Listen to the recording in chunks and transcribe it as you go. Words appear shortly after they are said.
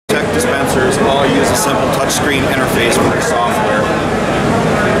dispensers all use a simple touchscreen interface for their software.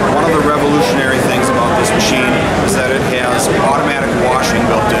 One of the revolutionary things about this machine is that it has automatic washing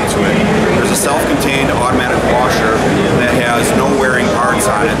built into it. There's a self-contained automatic washer that has no wearing parts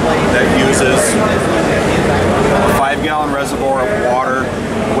on it, that uses a 5-gallon reservoir of water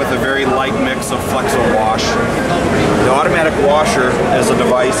with a very light mix of Flexo Wash. The automatic washer is a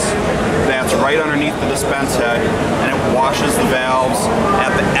device that's right underneath the dispense head, and it washes the valves at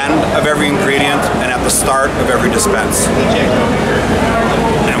the end of every ingredient and at the start of every dispense.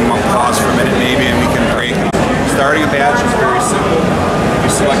 And I'm going to pause for a minute maybe and we can break. Starting a batch is very simple. You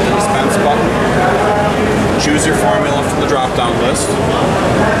select the dispense button, choose your formula from the drop-down list,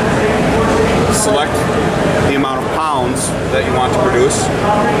 select the amount of pounds that you want to produce,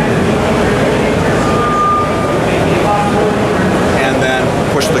 and then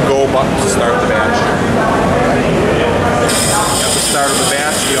push the go button to start the batch. At the start of the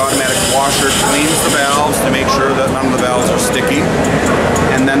batch, the automatic washer cleans the valves to make sure that none of the valves are sticky,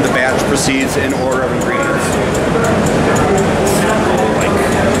 and then the batch proceeds in order of ingredients.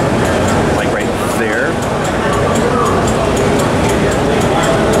 Like right there.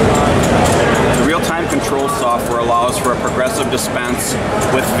 The real-time control software allows for a progressive dispense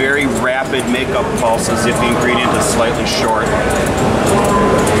with very rapid makeup pulses if the ingredient is slightly short.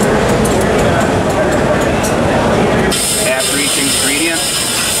 After each ingredient,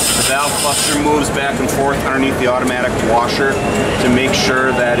 the valve cluster moves back and forth underneath the automatic washer to make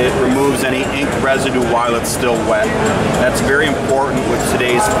sure that it removes any ink residue while it's still wet. That's very important with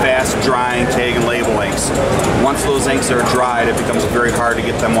today's fast-drying tag and label inks. Once those inks are dried, it becomes very hard to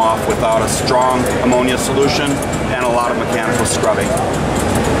get them off without a strong ammonia solution and a lot of mechanical scrubbing.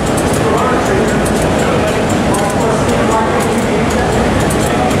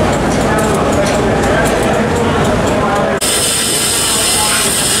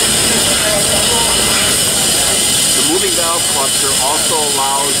 Valve cluster also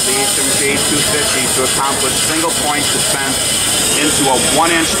allows the HMJ 250 to accomplish single-point dispense into a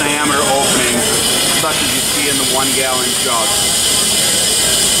 1-inch diameter opening, such as you see in the 1-gallon jug.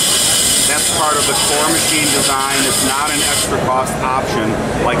 That's part of the core machine design. It's not an extra cost option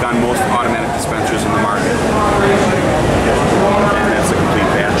like on most automatic dispensers in the market.